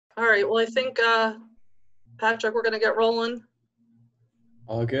All right, well, I think, Patrick, we're going to get rolling.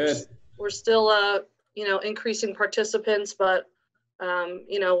 All good. We're still, increasing participants, but,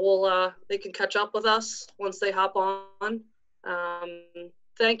 they can catch up with us once they hop on.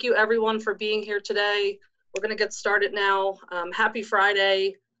 Thank you, everyone, for being here today. We're going to get started now. Happy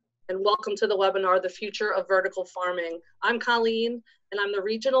Friday, and welcome to the webinar, The Future of Vertical Farming. I'm Colleen, and I'm the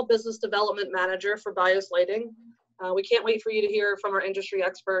Regional Business Development Manager for Bios Lighting. We can't wait for you to hear from our industry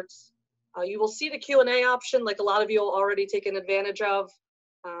experts. You will see the Q&A option, like a lot of you will already taken advantage of.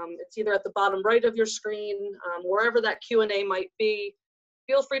 It's either at the bottom right of your screen, wherever that Q&A might be.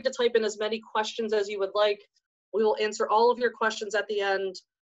 Feel free to type in as many questions as you would like. We will answer all of your questions at the end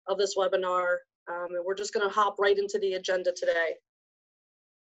of this webinar, and we're just going to hop right into the agenda today.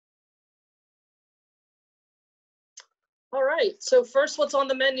 All right, so first, what's on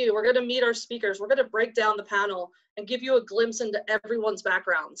the menu? We're going to meet our speakers. We're going to break down the panel and give you a glimpse into everyone's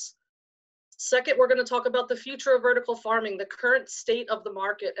backgrounds. Second, we're going to talk about the future of vertical farming, the current state of the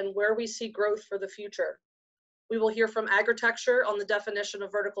market, and where we see growth for the future. We will hear from Agritecture on the definition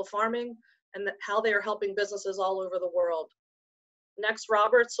of vertical farming and how they are helping businesses all over the world. Next,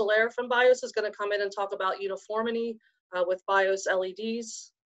 Robert Soler from Bios is going to come in and talk about uniformity with Bios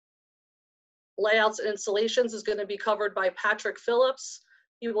LEDs. Layouts and installations is going to be covered by Patrick Phillips.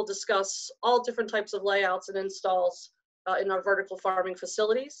 He will discuss all different types of layouts and installs in our vertical farming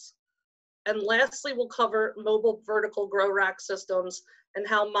facilities. And lastly, we'll cover mobile vertical grow rack systems and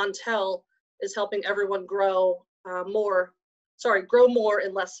how Montel is helping everyone grow more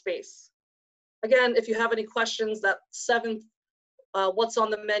in less space. Again, if you have any questions, that seventh, what's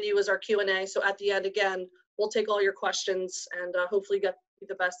on the menu is our Q&A. So at the end, again, we'll take all your questions and hopefully get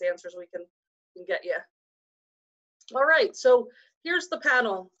the best answers we can get you. All right, so here's the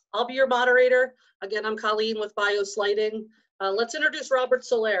panel. I'll be your moderator. Again, I'm Colleen with Bios Lighting. Let's introduce Robert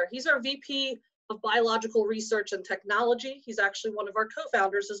Soler. He's our VP of Biological Research and Technology. He's actually one of our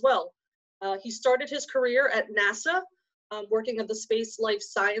co-founders as well. He started his career at NASA, working at the Space Life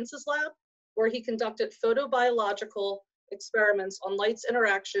Sciences Lab, where he conducted photobiological experiments on light's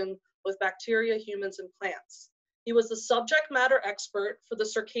interaction with bacteria, humans, and plants. He was the subject matter expert for the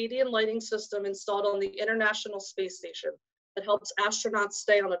circadian lighting system installed on the International Space Station that helps astronauts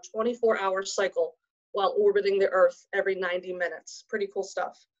stay on a 24-hour cycle while orbiting the Earth every 90 minutes. Pretty cool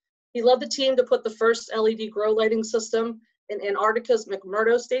stuff. He led the team to put the first LED grow lighting system in Antarctica's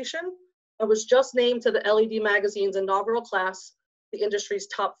McMurdo Station and was just named to the LED Magazine's inaugural class, the industry's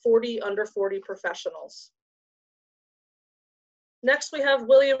top 40 under 40 professionals. Next, we have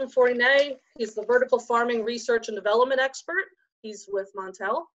William Fournier. He's the vertical farming research and development expert. He's with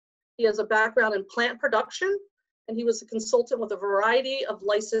Montel. He has a background in plant production, and he was a consultant with a variety of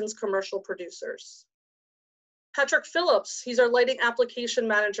licensed commercial producers. Patrick Phillips, he's our lighting application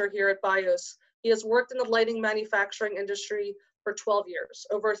manager here at Bios. He has worked in the lighting manufacturing industry for 12 years.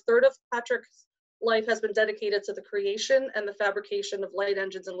 Over a third of Patrick's life has been dedicated to the creation and the fabrication of light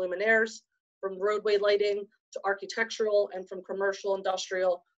engines and luminaires, from roadway lighting to architectural, and from commercial,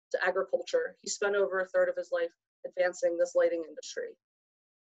 industrial to agriculture. He spent over a third of his life advancing this lighting industry.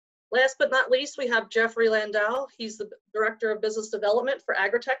 Last but not least, we have Jeffrey Landau. He's the Director of Business Development for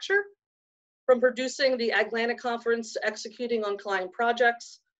Agritecture. From producing the Atlantic Conference to executing on client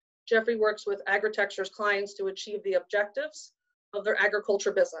projects, Jeffrey works with Agritecture's clients to achieve the objectives of their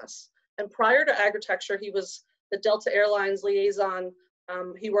agriculture business. And prior to Agritecture, he was the Delta Airlines liaison.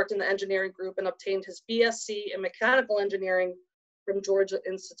 He worked in the engineering group and obtained his BSc in mechanical engineering from Georgia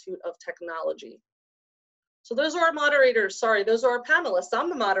Institute of Technology. So those are our moderators. Sorry, those are our panelists. I'm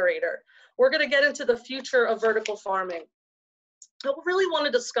the moderator. We're going to get into the future of vertical farming. I really want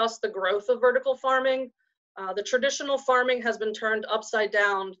to discuss the growth of vertical farming. The traditional farming has been turned upside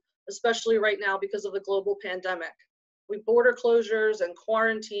down, especially right now because of the global pandemic. Border closures and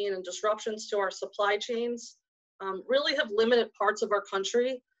quarantine and disruptions to our supply chains really have limited parts of our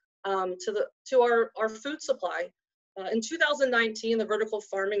country to our food supply. In 2019, the vertical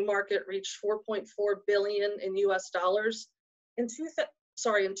farming market reached 4.4 billion in US dollars. In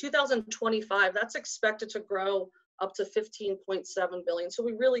 2025, that's expected to grow up to 15.7 billion. So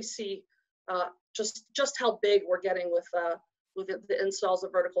we really see just how big we're getting with the installs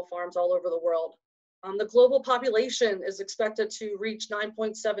of vertical farms all over the world. The global population is expected to reach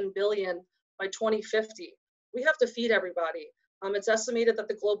 9.7 billion by 2050. We have to feed everybody. It's estimated that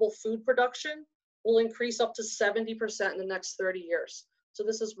the global food production will increase up to 70% in the next 30 years. So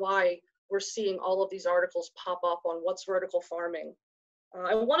this is why we're seeing all of these articles pop up on what's vertical farming.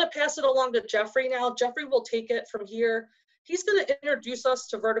 I want to pass it along to Jeffrey now. Jeffrey will take it from here. He's going to introduce us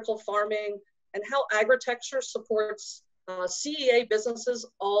to vertical farming and how Agritecture supports CEA businesses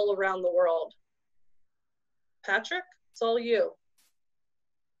all around the world. Patrick, it's all you.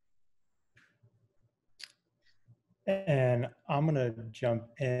 And I'm going to jump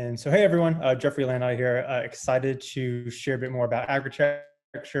in. So, hey, everyone, Jeffrey Landau here. Excited to share a bit more about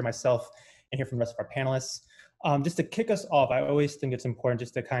agritecture, myself, and hear from the rest of our panelists. Just to kick us off, I always think it's important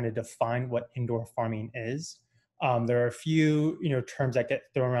just to kind of define what indoor farming is. There are a few, terms that get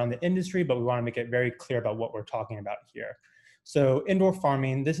thrown around the industry, but we want to make it very clear about what we're talking about here. So, indoor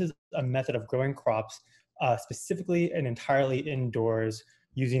farming, this is a method of growing crops, specifically and entirely indoors,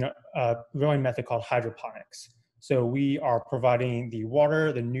 using a growing method called hydroponics. So we are providing the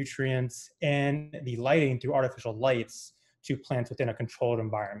water, the nutrients, and the lighting through artificial lights to plants within a controlled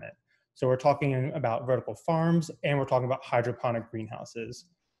environment. So we're talking about vertical farms, and we're talking about hydroponic greenhouses.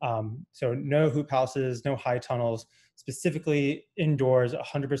 So no hoop houses, no high tunnels, specifically indoors,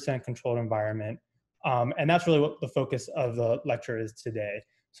 100% controlled environment. And that's really what the focus of the lecture is today.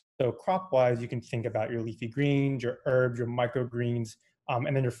 So crop-wise, you can think about your leafy greens, your herbs, your microgreens,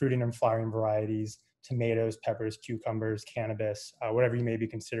 and then your fruiting and flowering varieties, tomatoes, peppers, cucumbers, cannabis, whatever you may be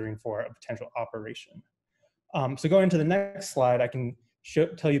considering for a potential operation. So going to the next slide, I can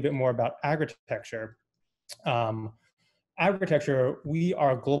tell you a bit more about agritecture. Agritecture, we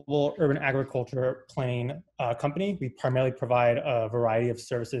are a global urban agriculture planning company. We primarily provide a variety of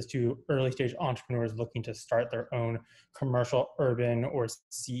services to early stage entrepreneurs looking to start their own commercial, urban, or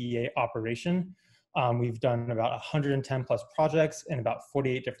CEA operation. We've done about 110 plus projects in about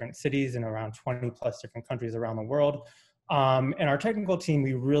 48 different cities in around 20 plus different countries around the world. And our technical team,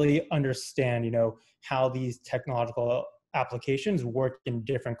 we really understand, how these technological applications work in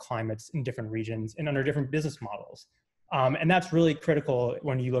different climates, in different regions, and under different business models. And that's really critical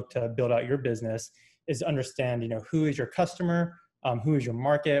when you look to build out your business, is to understand, who is your customer, who is your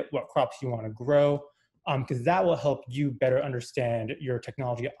market, what crops you want to grow, because that will help you better understand your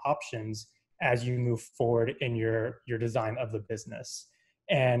technology options as you move forward in your design of the business.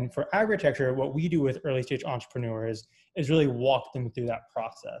 And for agritecture, what we do with early stage entrepreneurs is really walk them through that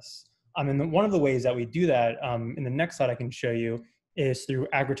process. And one of the ways that we do that, in the next slide I can show you, is through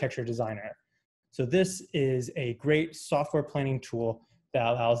Agritecture Designer. So this is a great software planning tool that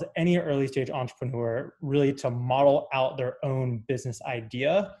allows any early stage entrepreneur really to model out their own business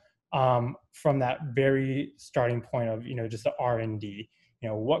idea from that very starting point of, just the R&D.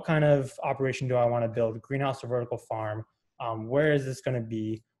 What kind of operation do I want to build? Greenhouse or vertical farm? Where is this going to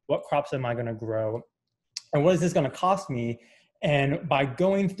be? What crops am I going to grow? And what is this going to cost me? And by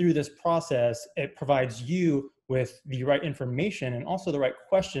going through this process, it provides you with the right information and also the right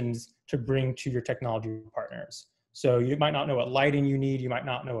questions to bring to your technology partners. So you might not know what lighting you need. You might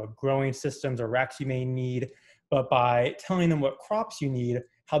not know what growing systems or racks you may need. But by telling them what crops you need,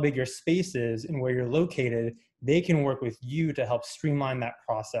 how big your space is, and where you're located, they can work with you to help streamline that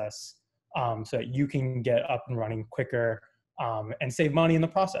process so that you can get up and running quicker and save money in the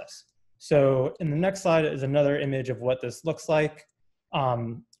process. So in the next slide is another image of what this looks like.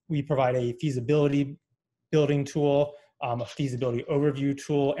 We provide a feasibility building tool, a feasibility overview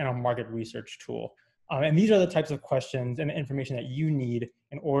tool, and a market research tool. And these are the types of questions and information that you need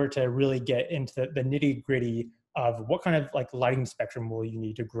in order to really get into the nitty gritty of what kind of lighting spectrum will you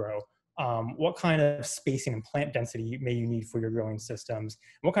need to grow. What kind of spacing and plant density may you need for your growing systems?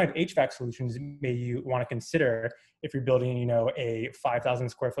 What kind of HVAC solutions may you want to consider if you're building, a 5,000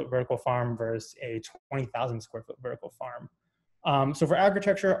 square foot vertical farm versus a 20,000 square foot vertical farm? So for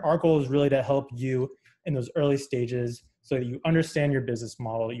agritecture, our goal is really to help you in those early stages so that you understand your business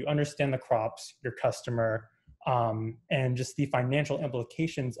model, you understand the crops, your customer, and just the financial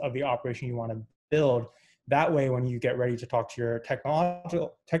implications of the operation you want to build. That way, when you get ready to talk to your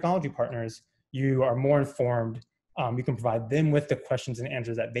technology partners, you are more informed. You can provide them with the questions and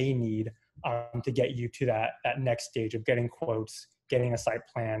answers that they need to get you to that next stage of getting quotes, getting a site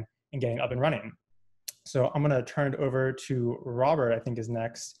plan, and getting up and running. So I'm going to turn it over to Robert, I think is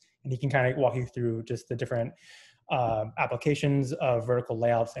next, and he can kind of walk you through just the different applications of vertical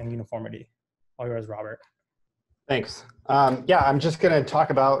layouts and uniformity. All yours, Robert. Thanks. Yeah, I'm just going to talk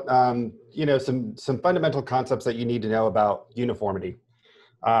about some fundamental concepts that you need to know about uniformity.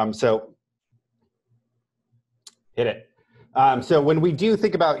 So hit it. So when we do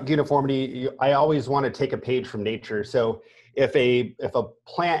think about uniformity, I always want to take a page from nature. So if a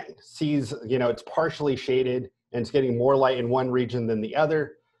plant sees it's partially shaded and it's getting more light in one region than the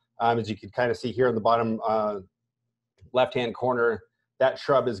other, as you can kind of see here in the bottom left-hand corner, that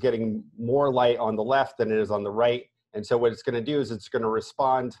shrub is getting more light on the left than it is on the right. And so what it's going to do is it's going to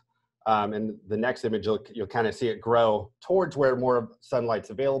respond. In the next image, you'll kind of see it grow towards where more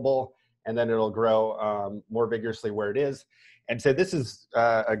sunlight's available. and then it'll grow more vigorously where it is. And so this is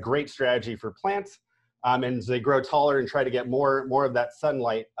a great strategy for plants. And as they grow taller and try to get more of that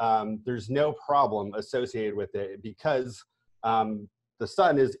sunlight, there's no problem associated with it because the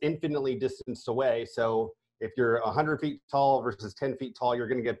sun is infinitely distanced away. So if you're 100 feet tall versus 10 feet tall, you're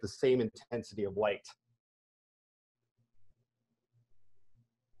going to get the same intensity of light.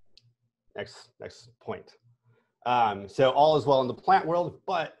 Next point. So all is well in the plant world,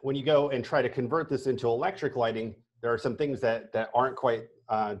 but when you go and try to convert this into electric lighting, there are some things that aren't quite,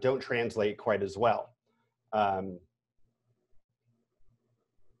 don't translate quite as well.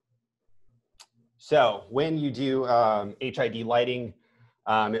 So when you do HID lighting,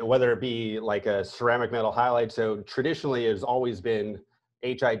 whether it be like a ceramic metal halide, so traditionally it has always been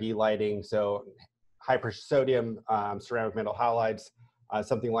HID lighting, so high pressure sodium, ceramic metal halides,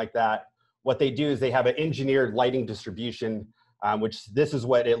 something like that. What they do is they have an engineered lighting distribution, which this is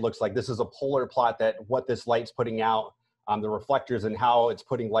what it looks like. This is a polar plot that what this light's putting out, the reflectors and how it's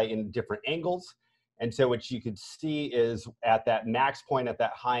putting light in different angles. And so what you could see is at that max point, at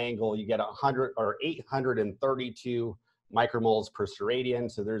that high angle, you get 100 or 832 micromoles per steradian.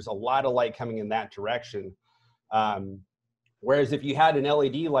 So there's a lot of light coming in that direction. Whereas if you had an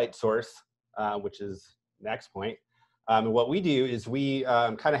LED light source, which is next point, what we do is we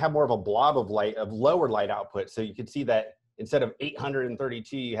kind of have more of a blob of light, of lower light output. So you can see that instead of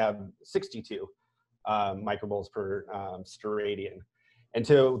 832, you have 62 micromoles per steradian. And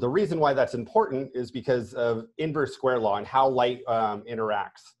so the reason why that's important is because of inverse square law and how light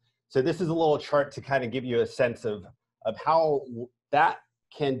interacts. So this is a little chart to kind of give you a sense of how that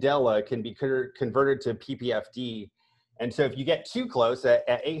candela can be converted to PPFD. And so if you get too close at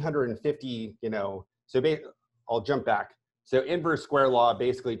 850, you know, so I'll jump back. So inverse square law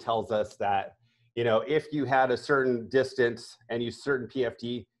basically tells us that, you know, if you had a certain distance and use certain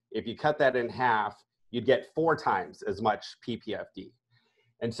PFD, if you cut that in half, you'd get 4 times as much PPFD.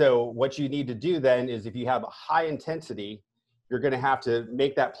 And so what you need to do then is if you have a high intensity, you're going to have to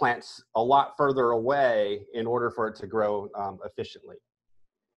make that plant a lot further away in order for it to grow efficiently.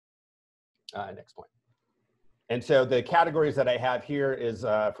 Next point. And so the categories that I have here is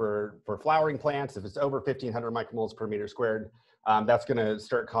for flowering plants. If it's over 1,500 micromoles per meter squared, that's going to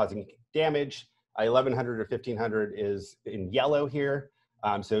start causing damage. 1,100 or 1,500 is in yellow here.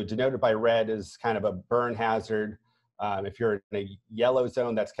 So denoted by red is kind of a burn hazard. If you're in a yellow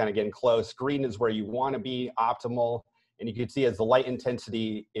zone, that's kind of getting close. Green is where you want to be optimal. And you can see as the light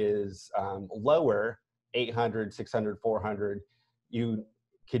intensity is lower, 800, 600, 400, you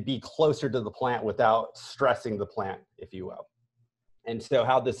could be closer to the plant without stressing the plant, if you will. And so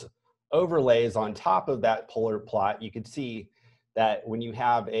how this overlays on top of that polar plot, you can see that when you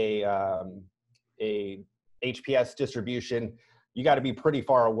have a HPS distribution, you got to be pretty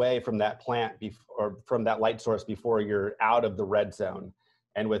far away from that plant or from that light source before you're out of the red zone.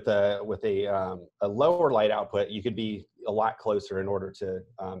 And with a lower light output, you could be a lot closer in order to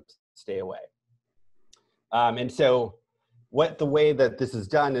stay away. And so the way that this is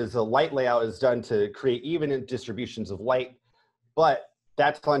done is a light layout is done to create even distributions of light, but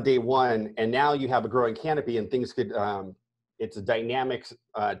that's on day 1. And now you have a growing canopy and things could, it's a dynamic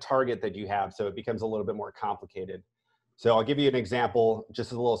target that you have. So it becomes a little bit more complicated. So I'll give you an example,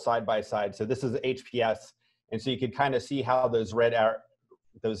 just a little side by side. So this is HPS. And so you can kind of see how those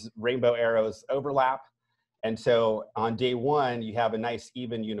those rainbow arrows overlap. And so on day 1, you have a nice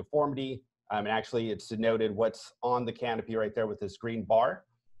even uniformity. And actually it's denoted what's on the canopy right there with this green bar.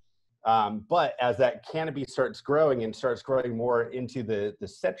 But as that canopy starts growing and starts growing more into the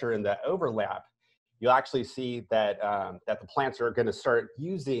center and the overlap, you'll actually see that, that the plants are going to start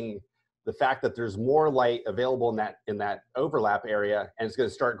using the fact that there's more light available in that overlap area, and it's going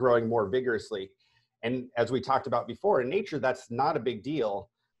to start growing more vigorously. And as we talked about before, in nature, that's not a big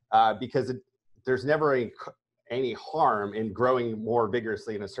deal because there's never any harm in growing more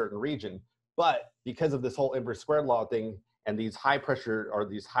vigorously in a certain region. But because of this whole inverse squared law thing and these high pressure or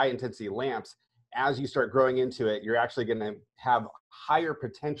these high intensity lamps, as you start growing into it, you're actually going to have higher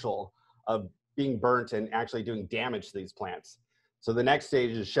potential of being burnt and actually doing damage to these plants. So the next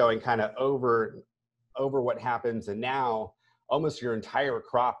stage is showing kind of over what happens. And now almost your entire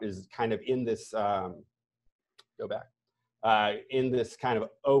crop is kind of in this, in this kind of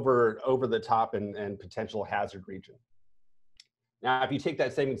over the top and potential hazard region. Now, if you take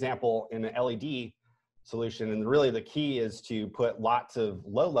that same example in an LED solution, and really the key is to put lots of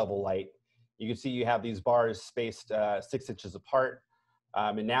low level light, you can see you have these bars spaced 6 inches apart.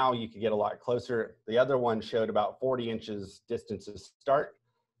 And now you can get a lot closer. The other one showed about 40 inches distance to start.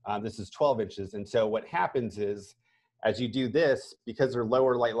 This is 12 inches. And so what happens is, as you do this, because they're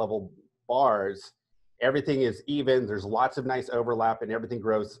lower light level bars, everything is even. There's lots of nice overlap, and everything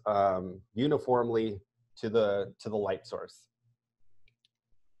grows uniformly to the light source.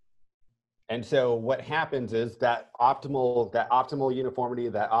 And so what happens is that optimal uniformity,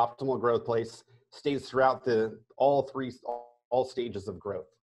 that optimal growth place stays throughout all stages of growth.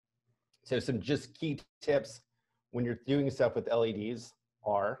 So some just key tips when you're doing stuff with LEDs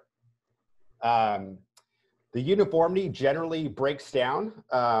are, the uniformity generally breaks down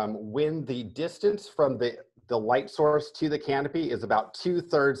when the distance from the light source to the canopy is about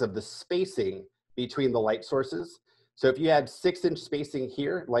 2/3 of the spacing between the light sources. So if you had 6-inch spacing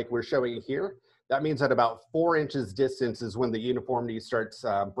here, like we're showing here, that means that about 4 inches distance is when the uniformity starts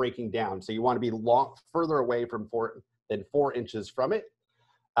breaking down. So you want to be further away from 4 inches from it.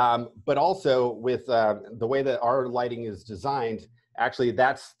 But also with the way that our lighting is designed, actually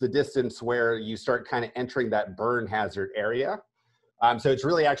that's the distance where you start kind of entering that burn hazard area. So it's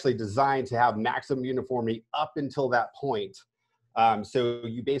really actually designed to have maximum uniformity up until that point. So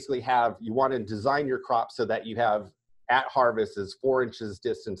you basically you want to design your crop so that you have at harvest is 4 inches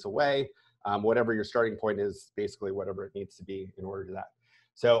distance away. Whatever your starting point is, basically whatever it needs to be in order to that.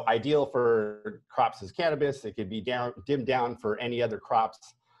 So ideal for crops is cannabis. It could be dimmed down for any other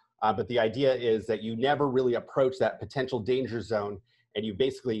crops. But the idea is that you never really approach that potential danger zone, and you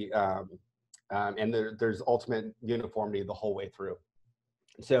basically, and there's ultimate uniformity the whole way through.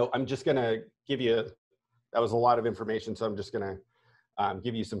 So I'm just gonna give you, that was a lot of information, so I'm just gonna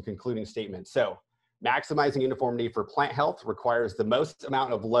give you some concluding statements. So maximizing uniformity for plant health requires the most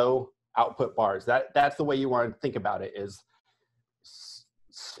amount of low output bars. That's the way you want to think about it, is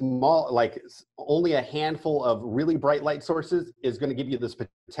small, like only a handful of really bright light sources is going to give you this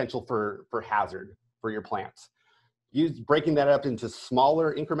potential for hazard for your plants. Breaking that up into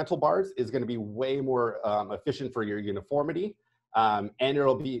smaller incremental bars is going to be way more efficient for your uniformity, and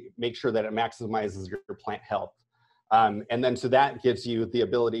it'll make sure that it maximizes your plant health. And then so that gives you the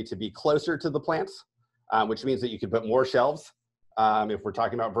ability to be closer to the plants, which means that you can put more shelves if we're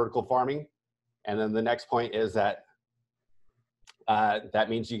talking about vertical farming. And then the next point is that that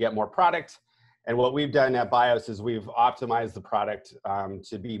means you get more product. And what we've done at Bios is we've optimized the product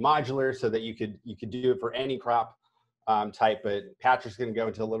to be modular so that you could do it for any crop type. But Patrick's going to go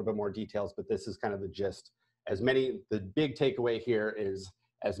into a little bit more details, but this is kind of the gist. The big takeaway here is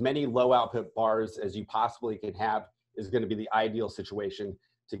as many low output bars as you possibly can have is going to be the ideal situation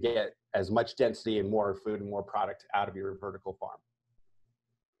to get as much density and more food and more product out of your vertical farm.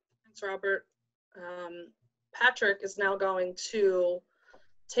 Thanks, Robert. Patrick is now going to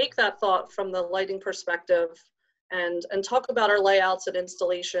take that thought from the lighting perspective and talk about our layouts and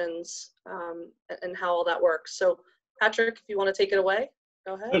installations and how all that works. So Patrick, if you want to take it away,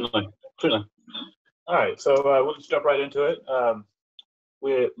 go ahead. Certainly. All right, so we'll just jump right into it.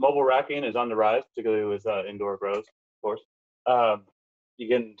 Mobile racking is on the rise, particularly with indoor grows, of course. You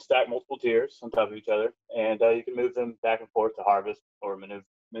can stack multiple tiers on top of each other, and you can move them back and forth to harvest or move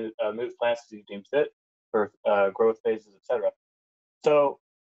plants as you deem fit for growth phases, etc. So,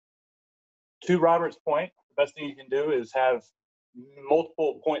 to Robert's point, the best thing you can do is have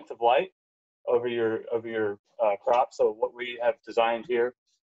multiple points of light over your crop. So what we have designed here,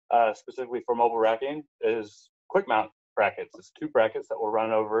 specifically for mobile racking, is quick mount brackets. It's 2 brackets that will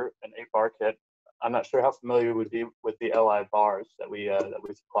run over an 8-bar kit. I'm not sure how familiar you would be with the LI bars that we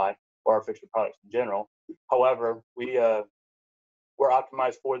supply or our fixture products in general. However, we're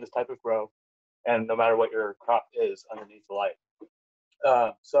optimized for this type of grow, and no matter what your crop is underneath the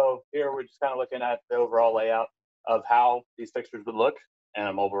light. So here we're just kind of looking at the overall layout of how these fixtures would look in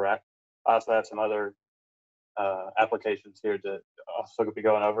a mobile rack. I also have some other applications here to also be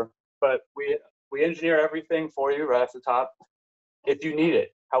going over. But we engineer everything for you right off the top if you need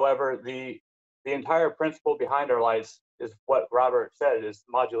it. However, the entire principle behind our lights is what Robert said, is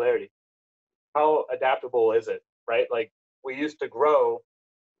modularity. How adaptable is it, right? Like, we used to grow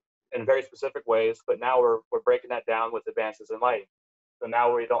in very specific ways, but now we're breaking that down with advances in lighting. So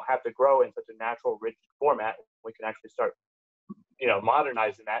now we don't have to grow in such a natural, rigid format. We can actually start,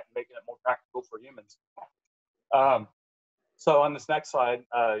 modernizing that and making it more practical for humans. So on this next slide,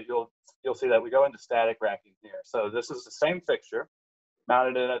 you'll see that we go into static racking here. So this is the same fixture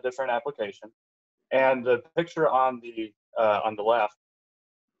mounted in a different application, and the picture on the left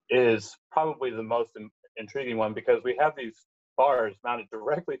is probably the most intriguing one, because we have these bars mounted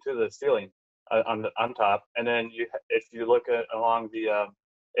directly to the ceiling on top, and then if you look at along the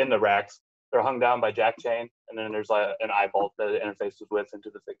in the racks, they're hung down by jack chain, and then there's an eye bolt that it interfaces with into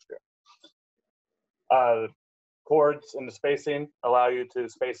the fixture. Cords and the spacing allow you to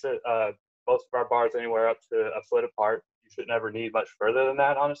space it, most of our bars anywhere up to a foot apart. You should never need much further than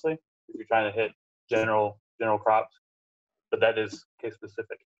that, honestly. if you're trying to hit general crops, but that is case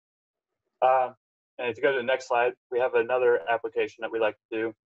specific. And if you go to the next slide, we have another application that we like to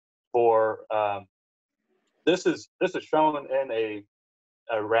do for, this is shown in a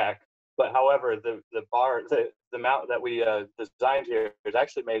rack, but however, the mount that we designed here is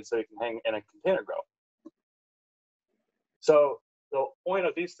actually made so you can hang in a container grow. So the point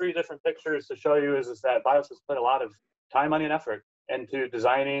of these three different pictures to show you is that Bios has put a lot of time, money, and effort into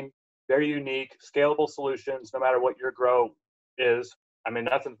designing very unique, scalable solutions, no matter what your grow is. I mean,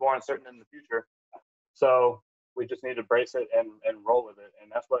 nothing's more uncertain in the future. So we just need to brace it and roll with it.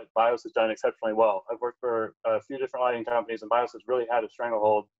 And that's what Bios has done exceptionally well. I've worked for a few different lighting companies, and Bios has really had a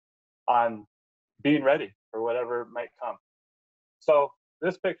stranglehold on being ready for whatever might come. So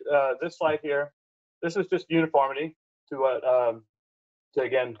this slide here, this is just uniformity to what, to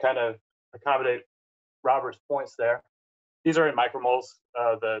again, kind of accommodate Robert's points there. These are in micromoles,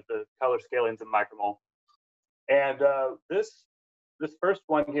 the color scaling's in micromole. And this first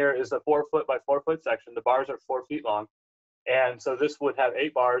one here is a 4 foot by 4 foot section. The bars are 4 feet long. And so this would have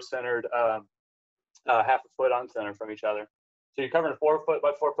 8 bars centered half a foot on center from each other. So you're covering a 4 foot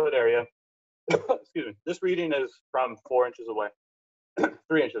by 4 foot area. Excuse me. This reading is from 4 inches away,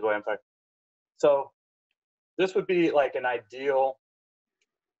 3 inches away, I'm sorry. So this would be like an ideal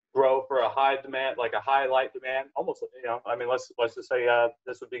grow for a high demand, like a high light demand, almost, you know, I mean, let's just say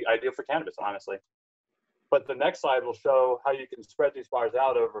this would be ideal for cannabis, honestly. But the next slide will show how you can spread these bars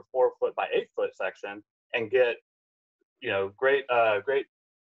out over a 4 foot by 8 foot section and get, you know, great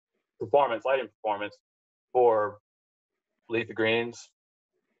performance, lighting performance for leafy greens,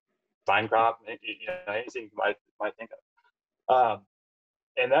 vine crop, you know, anything you might think of.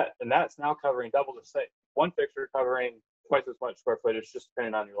 And that's now covering double the state. One picture covering twice as much square footage, just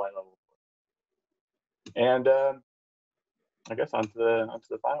depending on your light level. And I guess onto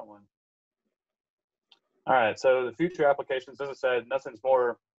the final one. All right, so the future applications, as I said, nothing's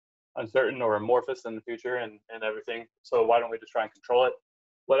more uncertain or amorphous than the future and everything. So why don't we just try and control it?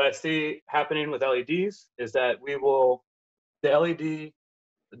 What I see happening with LEDs is that the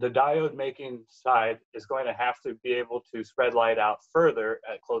diode making side is going to have to be able to spread light out further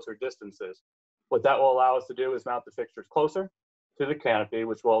at closer distances. What that will allow us to do is mount the fixtures closer to the canopy,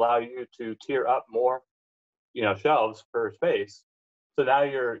 which will allow you to tier up more, you know, shelves per space. So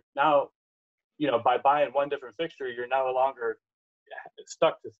now you know, by buying one different fixture, you're no longer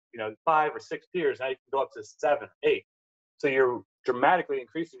stuck to, you know, 5 or 6 tiers. Now you can go up to 7, 8. So you're dramatically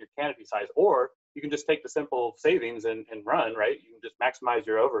increasing your canopy size, or you can just take the simple savings and run, right? You can just maximize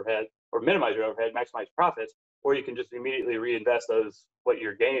your overhead or minimize your overhead, maximize profits, or you can just immediately reinvest what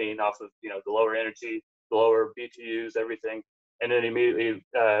you're gaining off of, you know, the lower energy, the lower BTUs, everything, and then immediately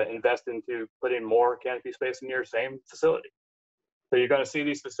invest into putting more canopy space in your same facility. So you're going to see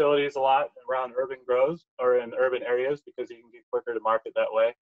these facilities a lot around urban grows or in urban areas because you can get quicker to market that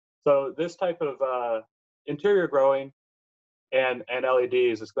way. So this type of interior growing and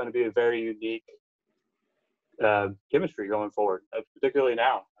LEDs is going to be a very unique chemistry going forward, particularly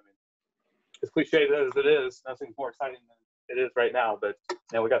now. I mean, as cliche as it is, nothing's more exciting than it is right now, but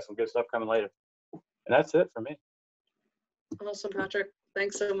we got some good stuff coming later. And that's it for me. Awesome, Patrick.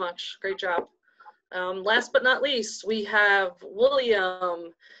 Thanks so much. Great job. Last but not least, we have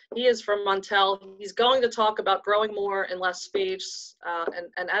William. He is from Montel. He's going to talk about growing more in less space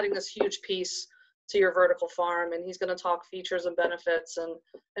and adding this huge piece to your vertical farm. And he's going to talk features and benefits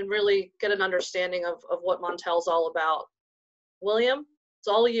and really get an understanding of what Montel's all about. William, it's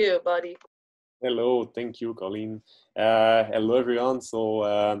all you, buddy. Hello, thank you, Colleen. Hello, everyone. So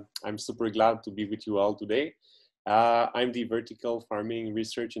I'm super glad to be with you all today. I'm the vertical farming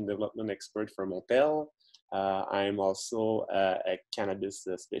research and development expert for Montel. I'm also a cannabis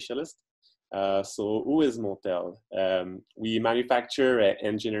specialist. So who is Montel? We manufacture an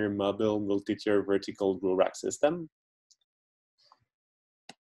engineer mobile multi-tier vertical grow rack system.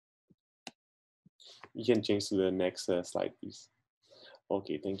 You can change to the next slide, please.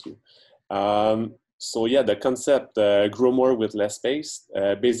 Okay, thank you. So yeah, the concept, grow more with less space.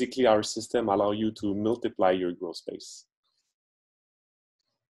 Basically, our system allows you to multiply your grow space.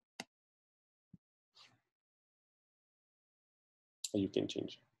 You can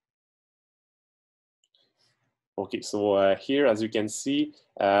change. Okay, so here, as you can see,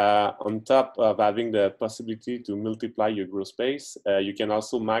 on top of having the possibility to multiply your grow space, you can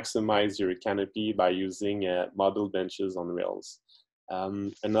also maximize your canopy by using mobile benches on rails.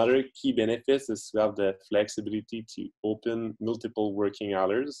 Another key benefit is to have the flexibility to open multiple working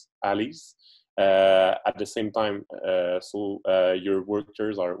alleys at the same time, so your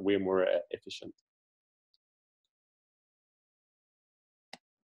workers are way more efficient.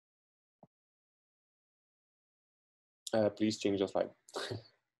 Please change the slide.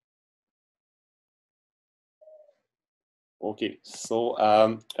 Okay, so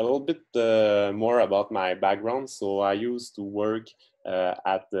a little bit more about my background. So I used to work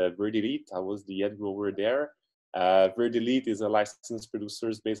at Verdelite. I was the head grower there. Verdelite is a licensed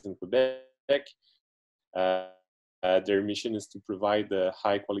producer based in Quebec. Their mission is to provide the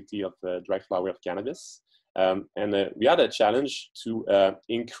high quality of dry flower of cannabis. We had a challenge to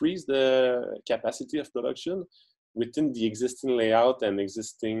increase the capacity of production within the existing layout and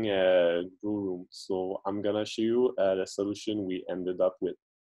existing grow room. So I'm gonna show you the solution we ended up with.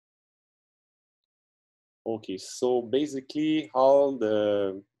 Okay, so basically all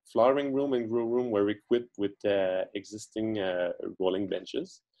the flowering room and grow room were equipped with existing rolling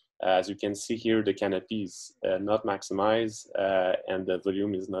benches. As you can see here, the canopy is not maximized and the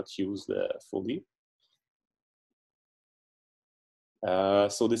volume is not used fully.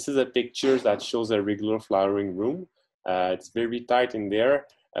 So this is a picture that shows a regular flowering room. It's very tight in there.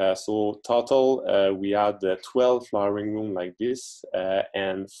 So total, we had 12 flowering room like this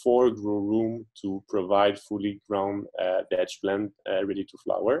and 4 grow room to provide fully grown veg plant ready to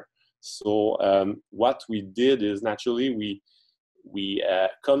flower. So what we did is naturally we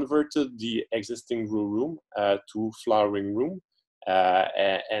converted the existing grow room to flowering room.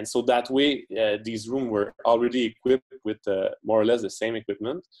 And so that way, these rooms were already equipped with more or less the same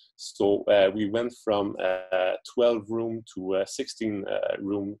equipment. So we went from 12 room to 16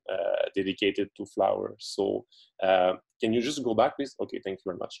 room dedicated to flower. So can you just go back, please? Okay, thank you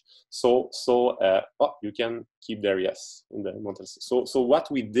very much. So oh, you can keep there, yes, in the Montel. So what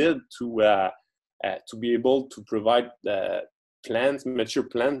we did to be able to provide mature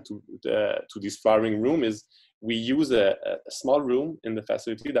plant to this flowering room is we use a small room in the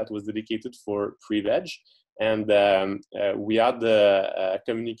facility that was dedicated for pre-veg. And we had the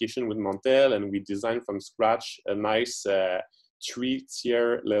communication with Montel, and we designed from scratch a nice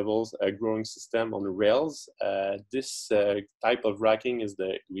 3-tier levels growing system on rails. This type of racking is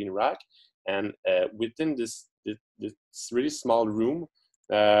the green rack. And within this really small room,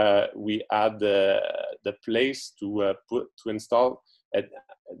 we had the place to install.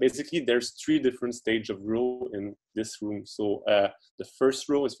 Basically, there's 3 different stages of row in this room. So the first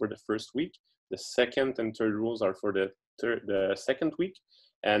row is for the first week. The second and third rows are for the second week,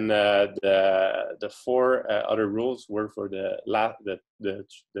 and the 4 other rows were for the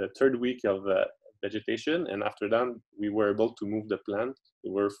third week of vegetation. And after that, we were able to move the plant.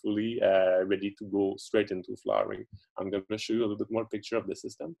 We were fully ready to go straight into flowering. I'm going to show you a little bit more picture of the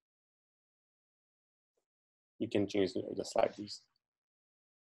system. You can change the slide, please.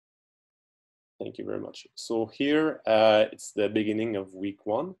 Thank you very much. So here, it's the beginning of week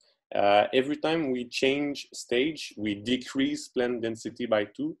 1. Every time we change stage, we decrease plant density by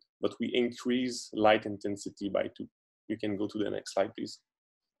 2, but we increase light intensity by 2. You can go to the next slide, please.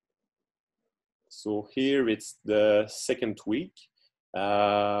 So here it's the second week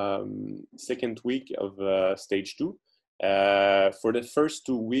of stage 2. For the first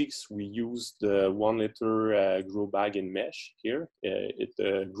 2 weeks, we used the 1 liter grow bag in mesh here.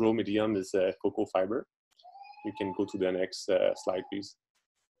 The grow medium is cocoa fiber. You can go to the next slide, please.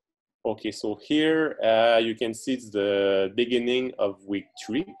 Okay, so here you can see it's the beginning of week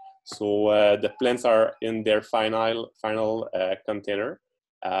 3. So the plants are in their final container.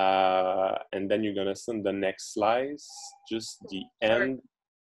 And then you're gonna send the next slides, just the end.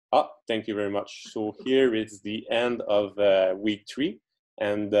 Oh, thank you very much. So here is the end of week 3,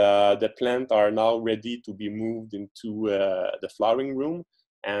 and the plants are now ready to be moved into the flowering room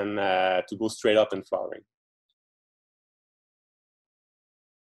and to go straight up in flowering.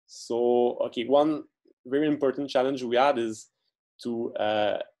 So, okay, one very important challenge we had is to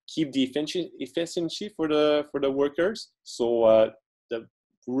keep the efficiency for the workers. So the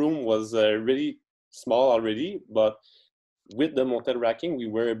room was really small already, but with the Montel racking, we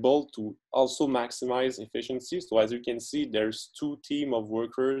were able to also maximize efficiency. So as you can see, there's 2 teams of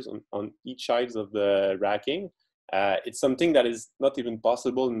workers on each side of the racking. It's something that is not even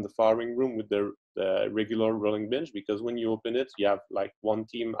possible in the flowering room with the regular rolling bench, because when you open it, you have like 1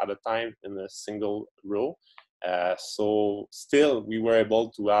 team at a time in a single row. So still, we were able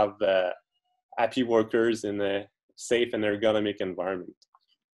to have happy workers in a safe and ergonomic environment.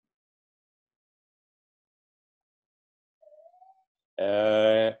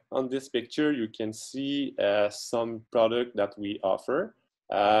 On this picture, you can see some product that we offer.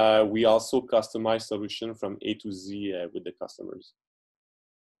 We also customize solution from A to Z with the customers.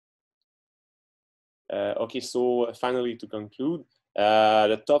 Okay, so finally to conclude,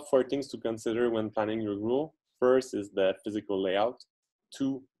 the top 4 things to consider when planning your grow. First is the physical layout.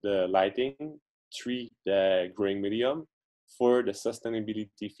 2, the lighting. 3 growing medium for the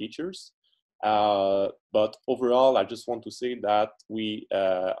sustainability features. But overall, I just want to say that we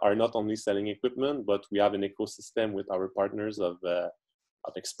are not only selling equipment, but we have an ecosystem with our partners of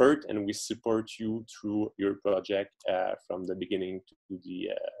expert, and we support you through your project from the beginning to the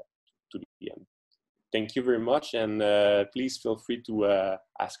end. Thank you very much, and please feel free to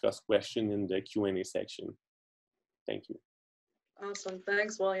ask us questions in the Q&A section. Thank you. Awesome,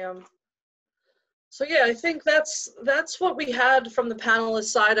 thanks, William. So yeah, I think that's what we had from the panelist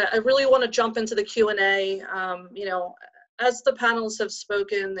side. I really want to jump into the Q&A. You know, as the panelists have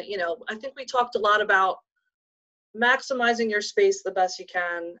spoken, you know, I think we talked a lot about maximizing your space the best you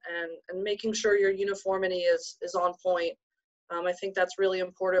can and making sure your uniformity is on point. I think that's really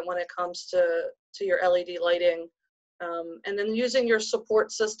important when it comes to your LED lighting. And then using your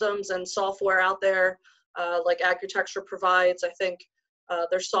support systems and software out there, like Agritecture provides. I think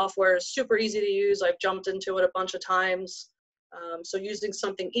their software is super easy to use. I've jumped into it a bunch of times. So using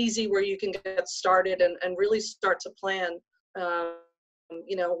something easy where you can get started and really start to plan,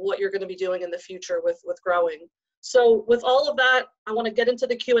 you know, what you're going to be doing in the future with growing. So with all of that, I want to get into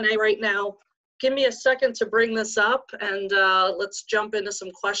the Q&A right now. Give me a second to bring this up, and let's jump into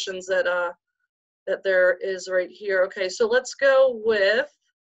some questions that there is right here. Okay, so let's go with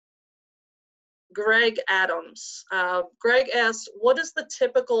Greg Adams. Greg asks, what is the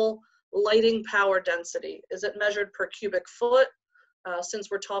typical lighting power density? Is it measured per cubic foot, since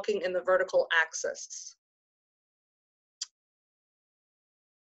we're talking in the vertical axis?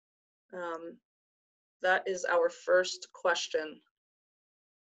 That is our first question.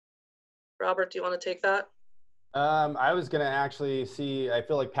 Robert, do you want to take that? I was going to actually see, I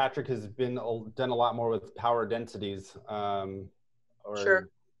feel like Patrick has done a lot more with power densities. Sure.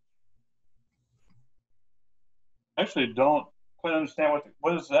 Actually, don't quite understand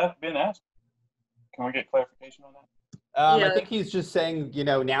what has that been asked. Can we get clarification on that? I think he's just saying, you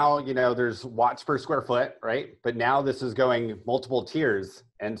know, now, you know, there's watts per square foot, right? But now this is going multiple tiers.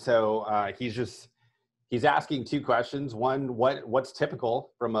 And so he's asking two questions. One, what's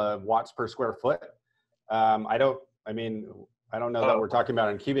typical from a watts per square foot? I don't know that we're talking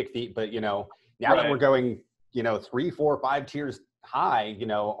about in cubic feet, but, you know, now that we're going, you know, 3, 4, 5 tiers high, you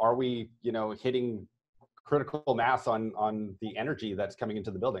know, are we, you know, hitting critical mass on the energy that's coming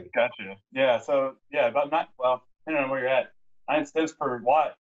into the building? Gotcha. Yeah. So yeah, about depending on where you're at, 9 cents per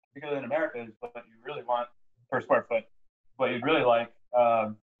watt, particularly in America, is what you really want per square foot. What you'd really like,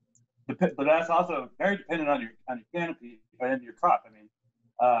 but that's also very dependent on your canopy and your crop. I mean,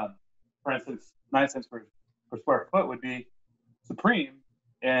 for instance, 9 cents per square foot would be supreme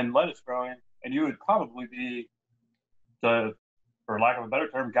in lettuce growing, and you would probably be for lack of a better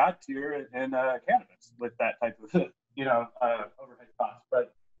term, God tier in cannabis with that type of overhead cost.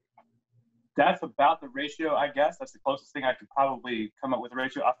 But that's about the ratio, I guess. That's the closest thing I could probably come up with a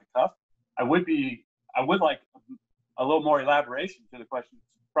ratio off the cuff. I would like a little more elaboration to the question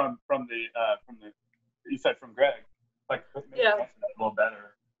from the you said from Greg. Like, yeah, a little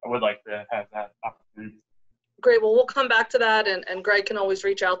better. I would like to have that opportunity. Great. Well, we'll come back to that, and Greg can always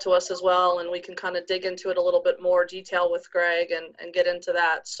reach out to us as well, and we can kind of dig into it a little bit more detail with Greg and get into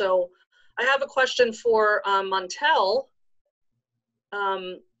that. So I have a question for Montel.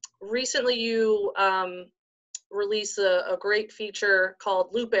 Recently you released a great feature called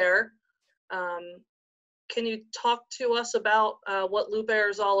Loop Air. Can you talk to us about what Loop Air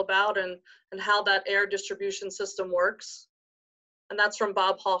is all about and how that air distribution system works? And that's from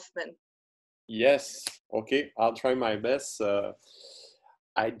Bob Hoffman. Yes. Okay. I'll try my best.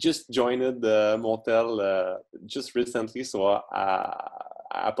 I just joined the Montel just recently, so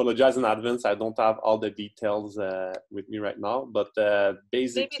I apologize in advance. I don't have all the details with me right now, but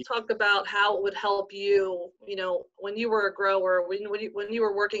basically, maybe talk about how it would help you. You know, when you were a grower, when you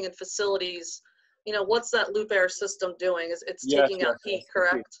were working in facilities, you know, what's that Loop Air system doing? It's taking out heat,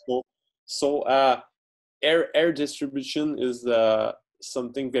 correct? So air distribution is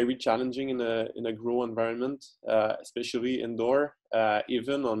something very challenging in a grow environment, especially indoor,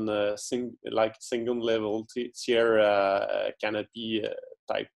 even on a single level tier canopy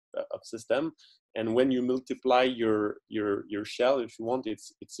type of system. And when you multiply your shell, if you want,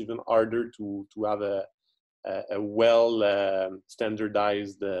 it's even harder to have a well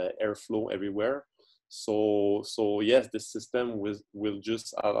standardized airflow everywhere. So yes, this system will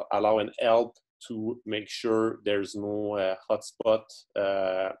just allow and help to make sure there's no hotspot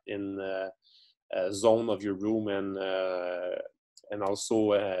in a zone of your room, and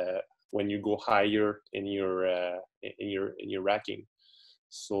also when you go higher in your racking.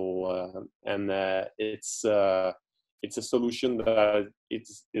 So it's a solution that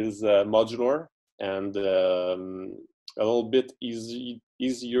is modular. and a little bit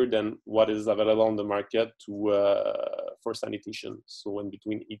easier than what is available on the market for sanitation. So in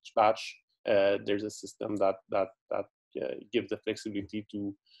between each batch, there's a system that gives the flexibility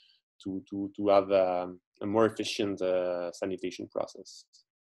to have a more efficient sanitation process.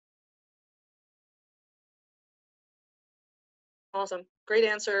 Awesome. Great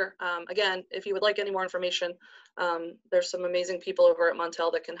answer. Again, if you would like any more information, there's some amazing people over at Montel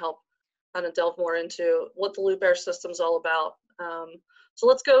that can help kind of delve more into what the loop air system is all about. So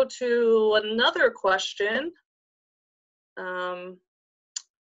let's go to another question. While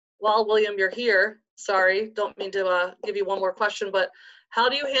William, you're here, sorry, don't mean to give you one more question, but how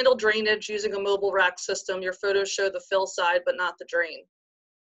do you handle drainage using a mobile rack system? Your photos show the fill side, but not the drain.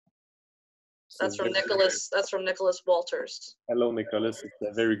 That's from Nicholas. That's from Nicholas Walters. Hello, Nicholas. It's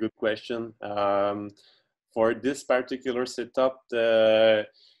a very good question. For this particular setup,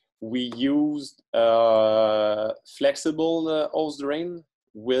 we used flexible hose drain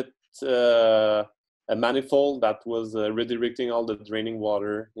with a manifold that was redirecting all the draining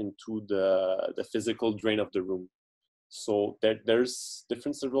water into the physical drain of the room. So there's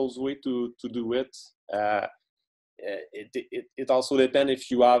different several ways to do it. It also depends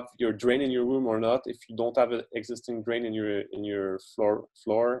if you have your drain in your room or not. If you don't have an existing drain in your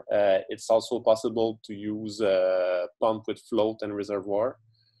floor, it's also possible to use a pump with float and reservoir.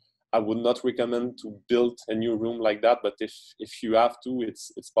 I would not recommend to build a new room like that, but if you have to,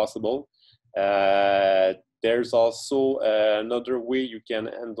 it's possible. There's also another way you can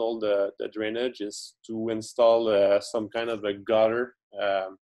handle the drainage is to install some kind of a gutter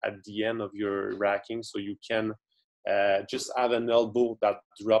at the end of your racking, so you can just have an elbow that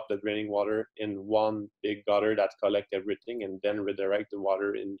drop the draining water in one big gutter that collect everything and then redirect the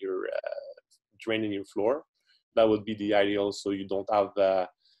water in your drain in your floor. That would be the ideal, so you don't have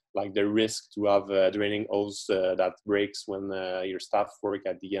like the risk to have a draining hose that breaks when your staff work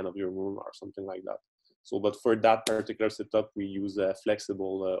at the end of your room or something like that. So, but for that particular setup, we use a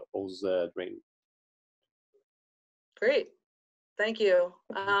flexible hose drain. Great. Thank you.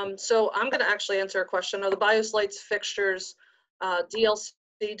 So I'm going to actually answer a question. Are the Bios lights fixtures DLC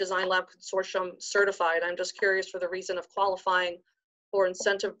Design Lab Consortium certified? I'm just curious for the reason of qualifying for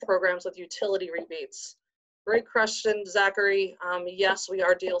incentive programs with utility rebates. Great question, Zachary. Yes, we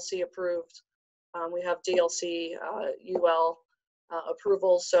are DLC approved. We have DLC UL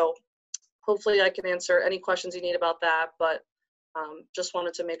approval. So hopefully I can answer any questions you need about that, but just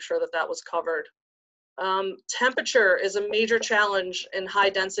wanted to make sure that that was covered. Temperature is a major challenge in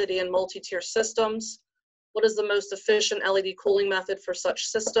high density and multi-tier systems. What is the most efficient LED cooling method for such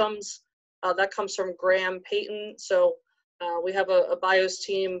systems? That comes from Graham Payton. So we have a BIOS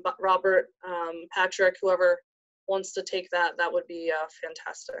team, Robert, Patrick, whoever wants to take that, that would be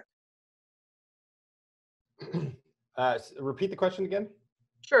fantastic. Repeat the question again.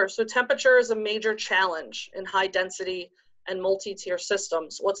 Sure. So temperature is a major challenge in high density and multi-tier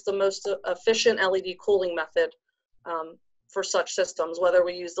systems. What's the most efficient LED cooling method for such systems, whether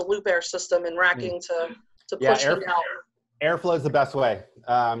we use the loop air system in racking to push them out? Airflow is the best way.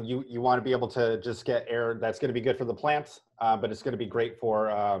 You want to be able to just get air that's going to be good for the plants, but it's going to be great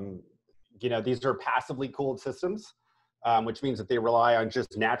for, these are passively cooled systems, which means that they rely on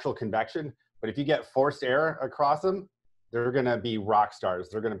just natural convection. But if you get forced air across them, they're going to be rock stars.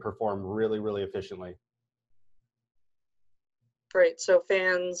 They're going to perform really, really efficiently. Great. So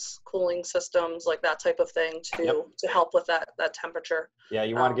fans, cooling systems, like that type of thing to help with that temperature. Yeah,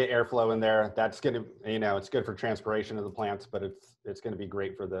 you want to get airflow in there. That's going to, it's good for transpiration of the plants, but it's going to be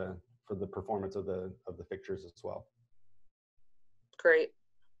great for the performance of the fixtures as well. Great.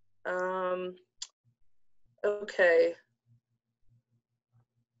 Okay.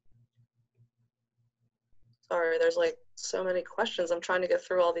 Sorry, there's like so many questions. I'm trying to get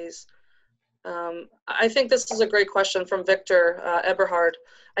through all these. I think this is a great question from Victor Eberhard.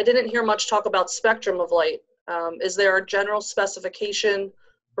 I didn't hear much talk about spectrum of light. Is there a general specification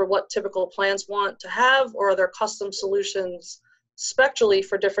for what typical plants want to have, or are there custom solutions spectrally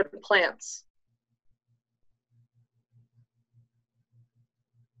for different plants?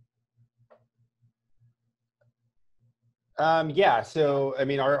 So I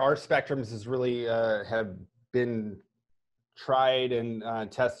mean, our spectrums is really have been tried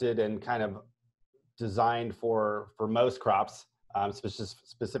and tested and kind of designed for most crops,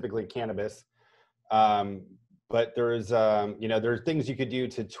 specifically cannabis. But there's there's things you could do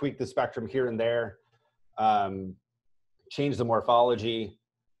to tweak the spectrum here and there, change the morphology,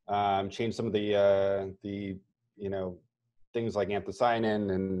 change some of the things like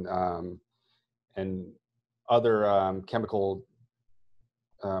anthocyanin and other chemical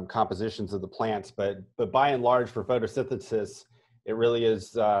compositions of the plants, but by and large for photosynthesis, it really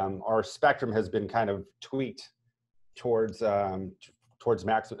is, our spectrum has been kind of tweaked towards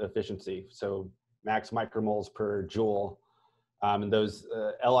max efficiency. So max micromoles per joule. And those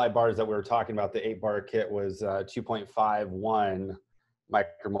LI bars that we were talking about, the 8-bar kit was 2.51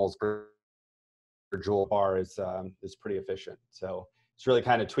 micromoles per joule bar is pretty efficient. So it's really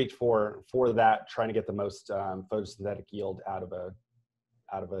kind of tweaked for that, trying to get the most photosynthetic yield out of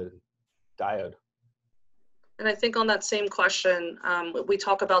a diode. And I think on that same question, we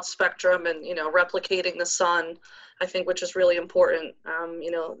talk about spectrum and, you know, replicating the sun, I think, which is really important.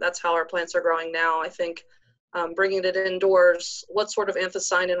 You know, that's how our plants are growing now. I think bringing it indoors, what sort of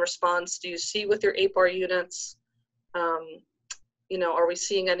anthocyanin response do you see with your 8-bar units? You know, are we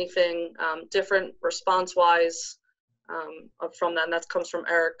seeing anything different response-wise from that? And that comes from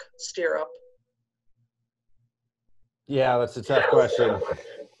Eric Steerup. Yeah, that's a tough question.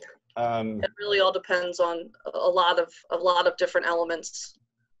 It really all depends on a lot of different elements.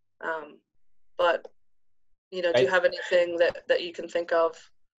 But you know, do you have anything that you can think of?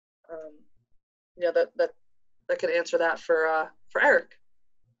 You know, that could answer that for Eric.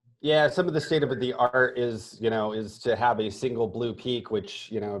 Yeah, some of the state of the art is, you know, is to have a single blue peak, which,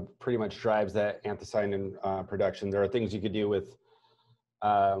 you know, pretty much drives that anthocyanin production. There are things you could do with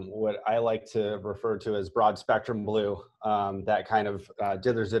what I like to refer to as broad spectrum blue, that kind of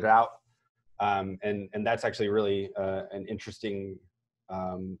dithers it out. And that's actually really an interesting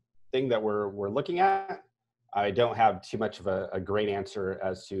thing that we're looking at. I don't have too much of a great answer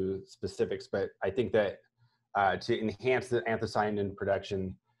as to specifics, but I think that to enhance the anthocyanin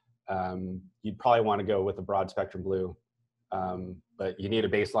production, you'd probably want to go with a broad spectrum blue, but you need a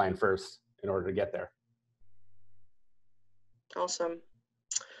baseline first in order to get there. Awesome.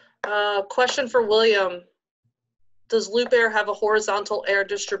 Question for William. Does loop air have a horizontal air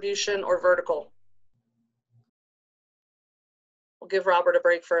distribution or vertical? We'll give Robert a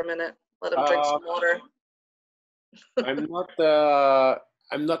break for a minute. Let him drink some water.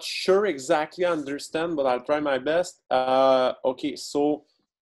 I'm not sure exactly understand, but I'll try my best. Okay, so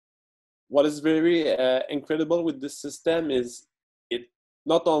what is very incredible with this system is it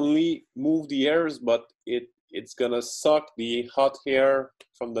not only move the airs, but it's gonna suck the hot air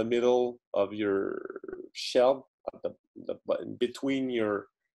from the middle of your shelf, between your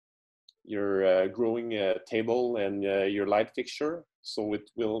growing table and your light fixture. So it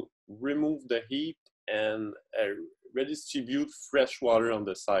will remove the heat and redistribute fresh water on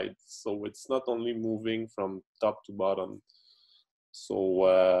the side. So it's not only moving from top to bottom. So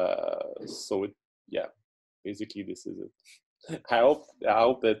yeah, basically this is it. I hope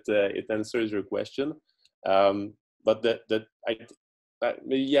that it answers your question. But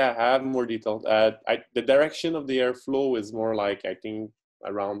yeah, I have more detail. The direction of the airflow is more like, I think,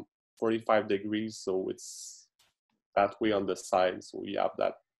 around 45 degrees. So it's that way on the side. So we have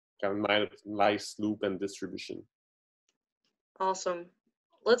that kind of nice loop and distribution. Awesome.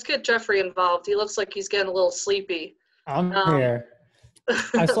 Let's get Jeffrey involved. He looks like he's getting a little sleepy. I'm here.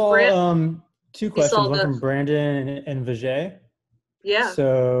 I saw two questions, one from Brandon and Vijay. Yeah.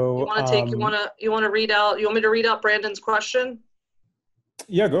 So you want to read out? You want me to read out Brandon's question?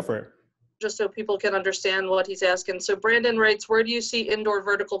 Yeah, go for it. Just so people can understand what he's asking. So Brandon writes, where do you see indoor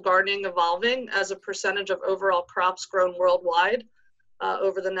vertical gardening evolving as a percentage of overall crops grown worldwide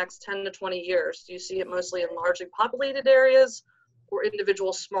over the next 10 to 20 years? Do you see it mostly in largely populated areas or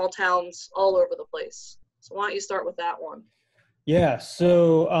individual small towns all over the place? So why don't you start with that one? Yeah,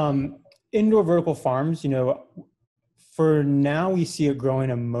 so indoor vertical farms, you know, for now we see it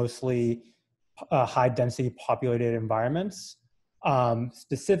growing in mostly high density populated environments,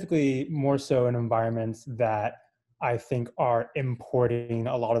 specifically more so in environments that I think are importing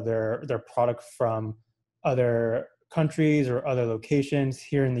a lot of their product from other countries or other locations.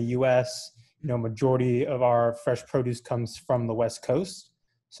 Here in the US, you know, majority of our fresh produce comes from the West Coast.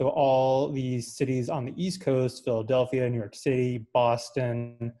 So all these cities on the East Coast, Philadelphia, New York City,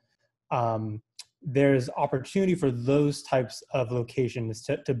 Boston, there's opportunity for those types of locations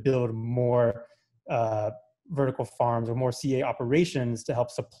to build more vertical farms or more CA operations to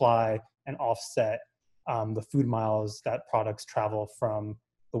help supply and offset the food miles that products travel from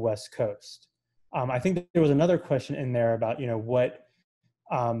the West Coast. I think that there was another question in there about, you know, what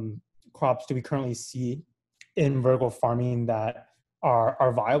crops do we currently see in vertical farming that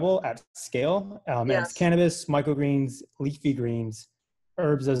are viable at scale? Yes. And it's cannabis, microgreens, leafy greens,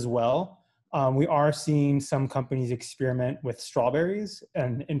 herbs as well. We are seeing some companies experiment with strawberries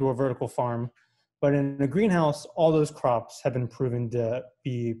and indoor vertical farm, but in a greenhouse, all those crops have been proven to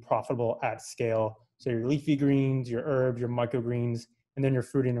be profitable at scale. So your leafy greens, your herbs, your microgreens, and then your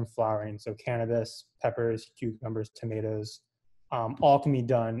fruiting and flowering. So cannabis, peppers, cucumbers, tomatoes, all can be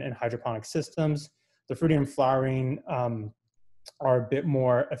done in hydroponic systems. The fruiting and flowering are a bit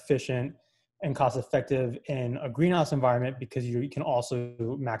more efficient and cost effective in a greenhouse environment because you can also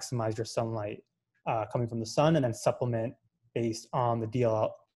maximize your sunlight coming from the sun and then supplement based on the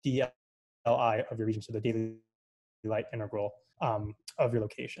DLI of your region, so the daily light integral of your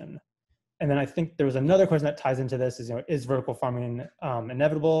location. And then I think there was another question that ties into this is vertical farming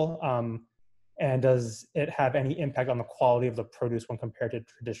inevitable? And does it have any impact on the quality of the produce when compared to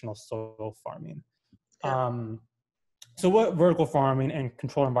traditional soil farming? Yeah. So what vertical farming and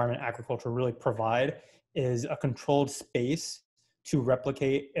controlled environment agriculture really provide is a controlled space to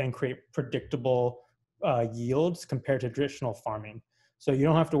replicate and create predictable yields compared to traditional farming. So you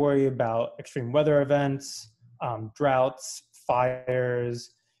don't have to worry about extreme weather events, droughts,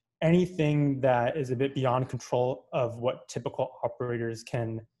 fires, anything that is a bit beyond control of what typical operators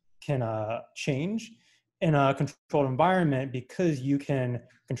can change in a controlled environment, because you can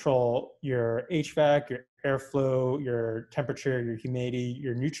control your HVAC, your airflow, your temperature, your humidity,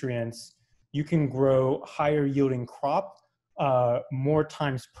 your nutrients. You can grow higher yielding crop more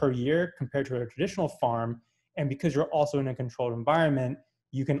times per year compared to a traditional farm. And because you're also in a controlled environment,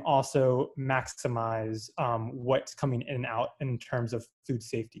 you can also maximize what's coming in and out in terms of food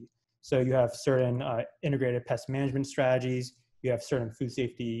safety. So you have certain integrated pest management strategies, you have certain food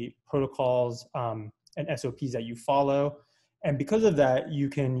safety protocols and SOPs that you follow. And because of that, you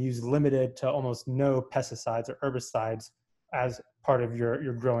can use limited to almost no pesticides or herbicides as part of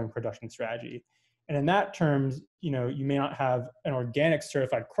your growing production strategy. And in that terms, you may not have an organic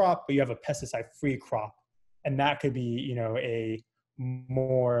certified crop, but you have a pesticide-free crop. And that could be,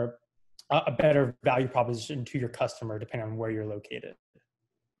 a better value proposition to your customer depending on where you're located.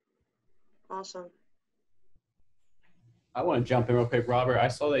 Awesome. I want to jump in real quick, Robert. I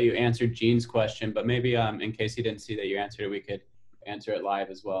saw that you answered Gene's question, but maybe in case he didn't see that you answered it, we could answer it live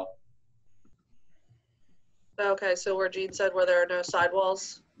as well. Okay, so where Gene said where there are no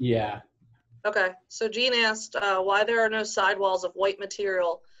sidewalls? Yeah. Okay, so Gene asked why there are no sidewalls of white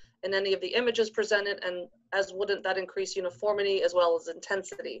material in any of the images presented, and as wouldn't that increase uniformity as well as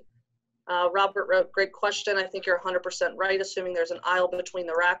intensity? Robert wrote, great question. I think you're 100% right, assuming there's an aisle between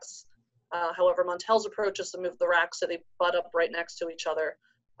the racks. However, Montel's approach is to move the racks so they butt up right next to each other.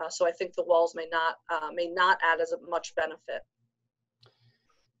 So I think the walls may not add as much benefit.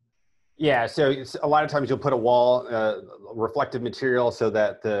 Yeah, so a lot of times you'll put a wall, reflective material, so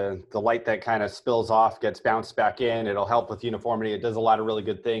that the light that kind of spills off gets bounced back in. It'll help with uniformity. It does a lot of really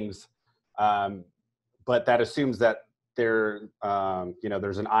good things, but that assumes that there's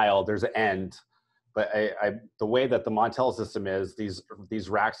an aisle, there's an end. But the way that the Montel system is, these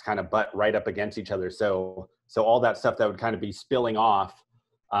racks kind of butt right up against each other. So all that stuff that would kind of be spilling off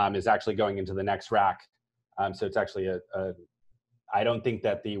is actually going into the next rack. So it's actually I don't think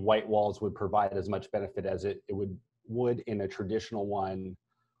that the white walls would provide as much benefit as it would in a traditional one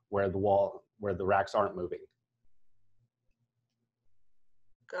where the racks aren't moving.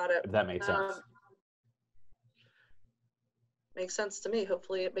 Got it. If that makes sense. Makes sense to me.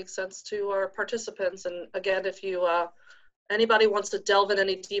 Hopefully it makes sense to our participants. And again, if you anybody wants to delve in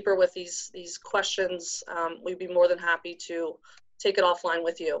any deeper with these questions, we'd be more than happy to take it offline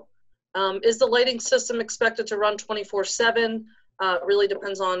with you. Is the lighting system expected to run 24/7? Really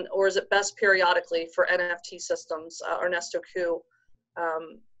depends on, or is it best periodically for NFT systems? Ernesto Q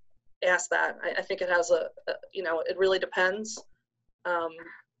asked that. I think it has it really depends.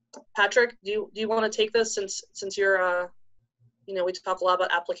 Patrick, do you want to take this since you're we talk a lot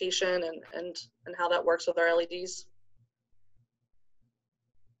about application and how that works with our LEDs.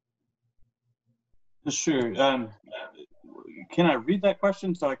 Sure. Can I read that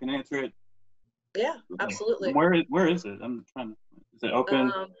question so I can answer it? Yeah, absolutely. Where is it? I'm trying to. Is it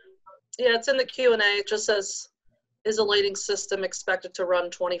open? Yeah, it's in the Q&A. It just says, is a lighting system expected to run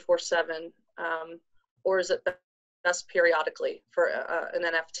 24/7, or is it best periodically for an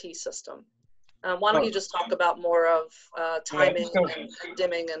NFT system? Why don't you just talk about more of timing and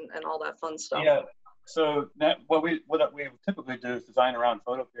dimming and all that fun stuff? Yeah. So what we typically do is design around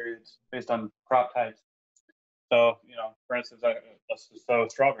photo periods based on crop types. So for instance, let's just throw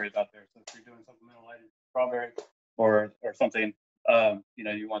strawberries out there. So if you're doing supplemental lighting strawberry or something,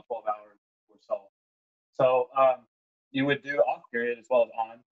 you want 12 hours or so. So you would do off period as well as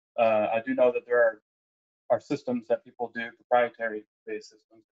on. I do know that there are systems that people do, proprietary based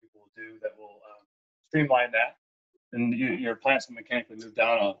systems that people will do that will streamline that, and your plants will mechanically move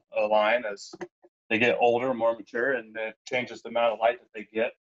down a line as they get older, more mature, and it changes the amount of light that they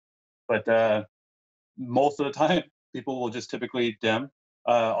get. But most of the time, people will just typically dim.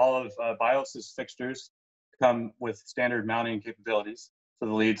 All of Bios's fixtures come with standard mounting capabilities. So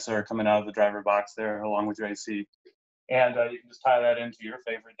the leads are coming out of the driver box there along with your AC. And you can just tie that into your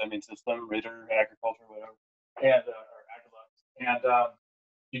favorite dimming system, Ritter, Agriculture, whatever, and or Agilux. And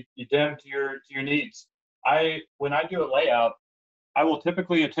you dim to your needs. When I do a layout, I will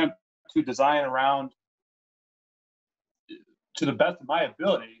typically attempt to design around, to the best of my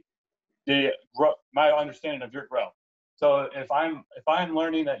ability, my understanding of your growth. So if I'm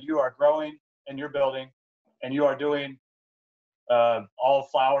learning that you are growing in your building, and you are doing all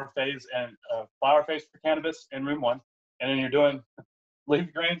flower phase and flower phase for cannabis in room 1, and then you're doing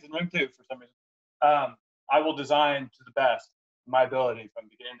leaf grains in room 2 for some reason, I will design to the best of my ability from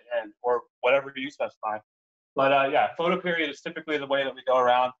beginning to end, or whatever you specify. But yeah, photo period is typically the way that we go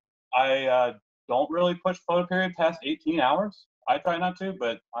around. I don't really push photo period past 18 hours. I try not to,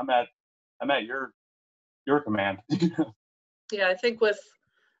 but I'm at your command. Yeah, I think with,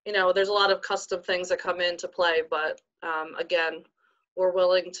 there's a lot of custom things that come into play, but again, we're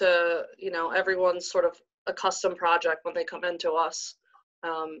willing to, everyone's sort of a custom project when they come into us.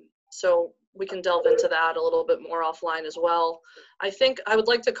 So we can delve into that a little bit more offline as well. I think I would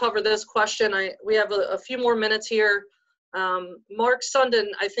like to cover this question. We have a few more minutes here. Mark Sundin,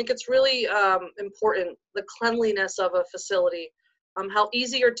 I think it's really important, the cleanliness of a facility. How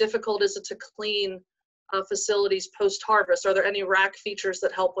easy or difficult is it to clean facilities post-harvest? Are there any rack features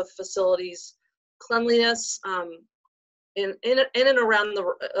that help with facilities cleanliness in and around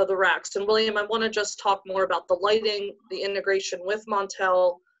the racks? And William, I want to just talk more about the lighting, the integration with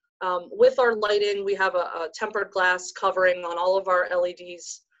Montel. With our lighting, we have a tempered glass covering on all of our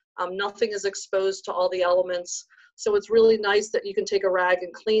LEDs. Nothing is exposed to all the elements. So it's really nice that you can take a rag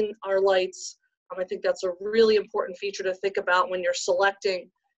and clean our lights. I think that's a really important feature to think about when you're selecting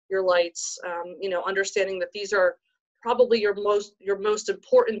your lights, understanding that these are probably your most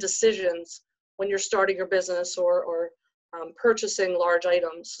important decisions when you're starting your business or purchasing large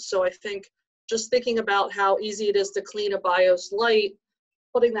items. So I think just thinking about how easy it is to clean a Bios light,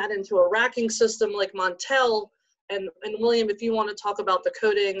 putting that into a racking system like Montel, and William, if you want to talk about the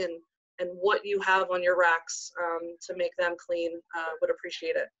coating and what you have on your racks to make them clean, would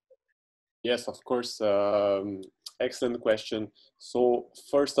appreciate it. Yes, of course. Excellent question. So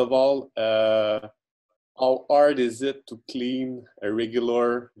first of all, how hard is it to clean a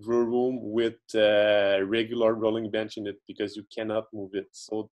regular grow room with a regular rolling bench in it, because you cannot move it?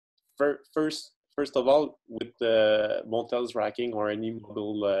 So first of all, with Montel's racking or any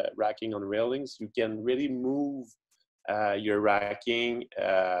model racking on railings, you can really move your racking.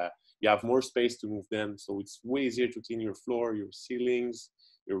 You have more space to move them, so it's way easier to clean your floor, your ceilings,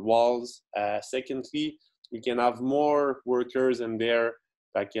 your walls. Secondly, you can have more workers in there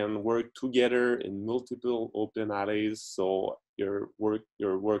that can work together in multiple open alleys. So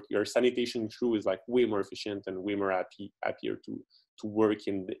your sanitation crew is like way more efficient and way more happier to work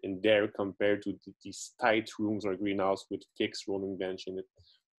in there compared to these tight rooms or greenhouse with fixed rolling bench in it.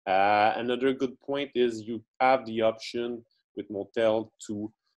 Another good point is you have the option with Montel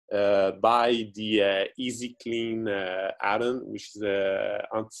to buy the Easy Clean add-on, which is an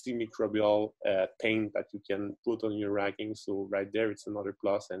antimicrobial paint that you can put on your racking. So right there, it's another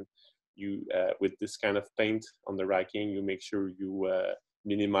plus. And you, with this kind of paint on the racking, you make sure you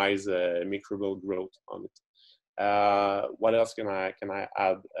minimize microbial growth on it. What else can I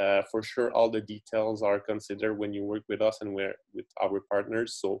add? For sure, all the details are considered when you work with us and we're with our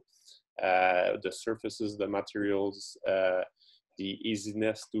partners. So the surfaces, the materials, the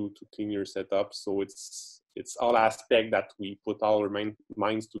easiness to clean your setup. So it's all aspect that we put all our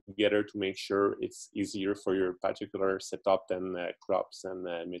minds together to make sure it's easier for your particular setup and crops and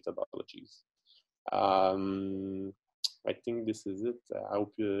methodologies. I think this is it. I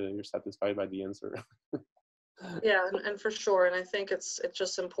hope you're satisfied by the answer. Yeah, and for sure. And I think it's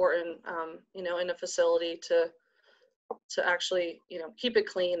just important, in a facility to actually, keep it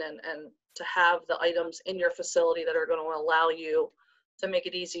clean and to have the items in your facility that are going to allow you to make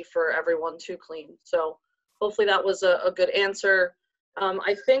it easy for everyone to clean. So hopefully that was a good answer.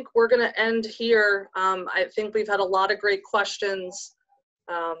 I think we're going to end here. I think we've had a lot of great questions.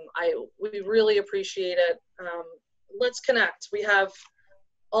 We really appreciate it. Let's connect. We have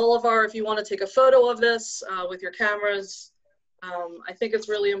all of if you want to take a photo of this with your cameras, I think it's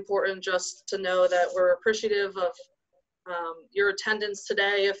really important just to know that we're appreciative of your attendance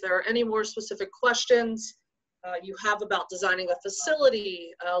today. If there are any more specific questions you have about designing a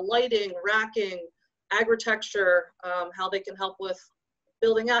facility, lighting, racking, agritecture, how they can help with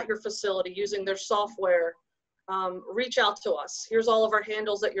building out your facility using their software, reach out to us. Here's all of our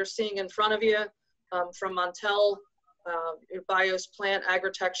handles that you're seeing in front of you from Montel. your Bios, Plant,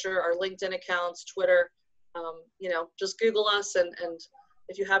 Agritecture, our LinkedIn accounts, Twitter. You know, just Google us, and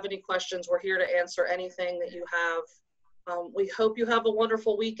if you have any questions, we're here to answer anything that you have. We hope you have a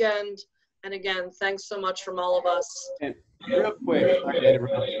wonderful weekend. And again, thanks so much from all of us. And real quick, sorry to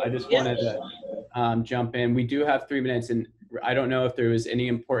interrupt, I just wanted to jump in. We do have 3 minutes, and I don't know if there was any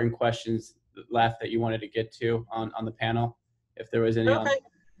important questions left that you wanted to get to on the panel. If there was any. Okay.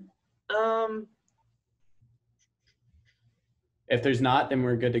 If there's not, then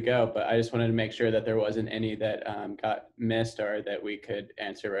we're good to go. But I just wanted to make sure that there wasn't any that got missed or that we could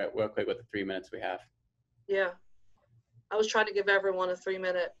answer real quick with the 3 minutes we have. Yeah. I was trying to give everyone a 3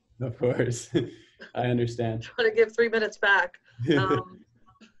 minute. Of course. I understand. Trying to give 3 minutes back.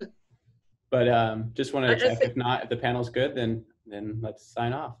 But just wanted to check. If not, if the panel's good, then let's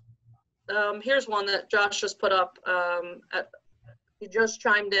sign off. Here's one that Josh just put up. He just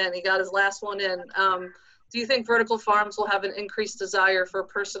chimed in. He got his last one in. Do you think vertical farms will have an increased desire for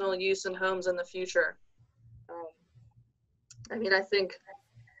personal use in homes in the future? I mean, I think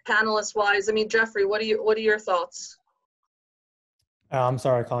panelist-wise, I mean, Jeffrey, what are your thoughts? I'm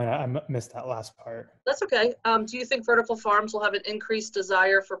sorry, Colleen, I missed that last part. That's okay. Do you think vertical farms will have an increased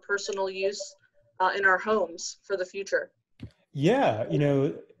desire for personal use in our homes for the future? Yeah, you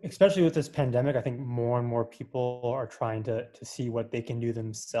know, especially with this pandemic, I think more and more people are trying to see what they can do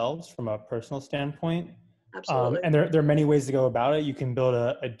themselves from a personal standpoint. Absolutely. And there are many ways to go about it. You can build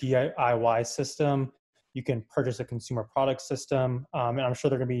a DIY system. You can purchase a consumer product system. And I'm sure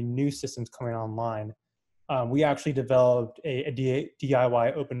there are going to be new systems coming online. We actually developed a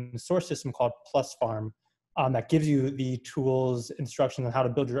DIY open source system called Plus Farm that gives you the tools, instructions on how to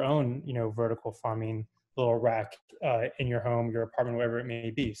build your own, you know, vertical farming little rack in your home, your apartment, wherever it may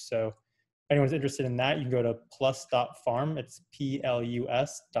be. So if anyone's interested in that, you can go to plus.farm. It's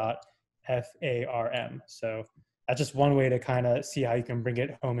plus.farm. So that's just one way to kind of see how you can bring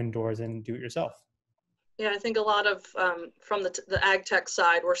it home indoors and do it yourself. Yeah, I think a lot of, from the ag tech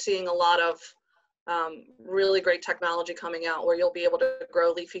side, we're seeing a lot of really great technology coming out where you'll be able to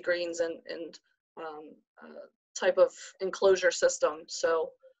grow leafy greens and type of enclosure system.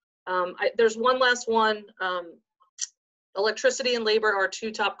 So there's one last one. Electricity and labor are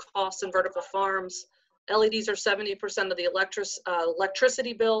two top costs in vertical farms. LEDs are 70% of the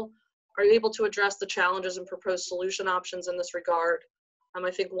electricity bill. Are you able to address the challenges and propose solution options in this regard? I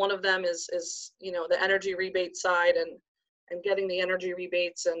think one of them is you know, the energy rebate side and getting the energy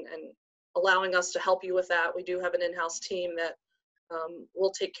rebates and allowing us to help you with that. We do have an in-house team that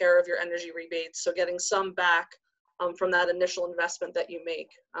will take care of your energy rebates. So getting some back from that initial investment that you make.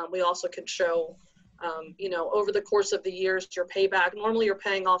 We also can show, you know, over the course of the years, your payback. Normally you're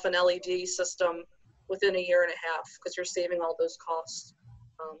paying off an LED system within a year and a half because you're saving all those costs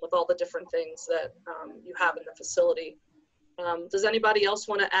with all the different things that you have in the facility. Does anybody else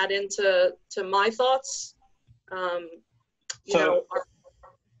want to add into my thoughts? Go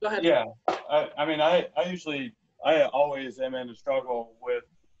ahead. Yeah, I mean, I always am in a struggle with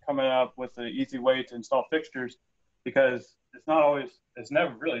coming up with the easy way to install fixtures because it's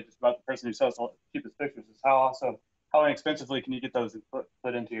never really just about the person who sells the cheapest fixtures. It's how inexpensively can you get those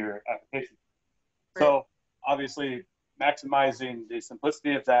put into your application. Right. So obviously maximizing the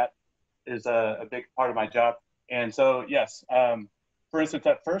simplicity of that is a big part of my job. And so, yes, for instance,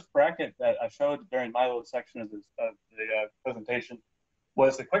 that first bracket that I showed during my little section of the presentation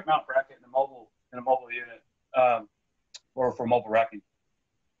was the quick mount bracket in a mobile unit or for mobile racking.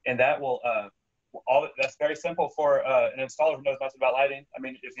 And that will, that's very simple for an installer who knows nothing about lighting. I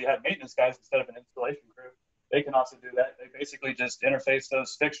mean, if you have maintenance guys instead of an installation crew, they can also do that. They basically just interface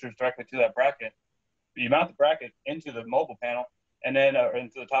those fixtures directly to that bracket. You mount the bracket into the mobile panel and then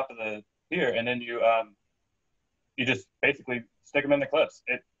into the top of the pier, and then you just basically stick them in the clips.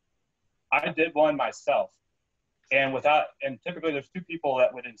 I did one myself, and typically there's two people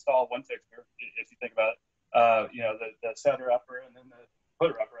that would install one fixture if you think about it. You know, the center upper and then the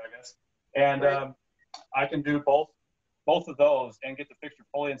footer upper, I guess. And right. I can do both of those and get the fixture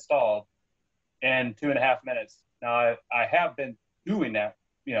fully installed in 2.5 minutes. Now I have been doing that,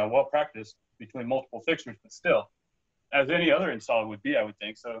 you know, well practiced between multiple fixtures, but still, as any other installer would be, I would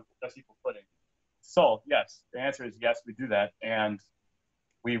think. So that's equal footing. So yes, the answer is yes, we do that. And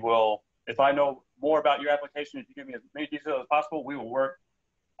we will, if I know more about your application, if you give me as many details as possible, we will work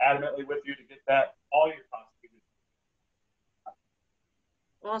adamantly with you to get that, all your costs.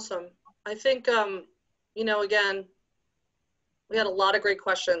 Awesome. I think, you know, again, we had a lot of great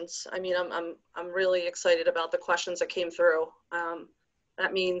questions. I mean, I'm really excited about the questions that came through.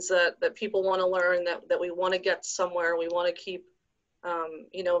 That means that people want to learn, that we want to get somewhere. We want to keep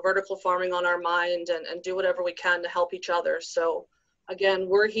you know, vertical farming on our mind and do whatever we can to help each other. So again,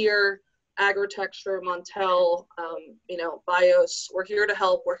 we're here, Agritecture, Montel, you know, Bios, we're here to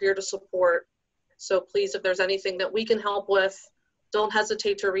help, we're here to support. So please, if there's anything that we can help with, don't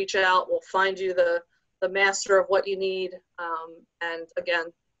hesitate to reach out. We'll find you the master of what you need. And again,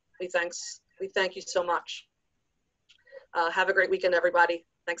 we thank you so much. Have a great weekend, everybody.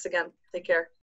 Thanks again. Take care.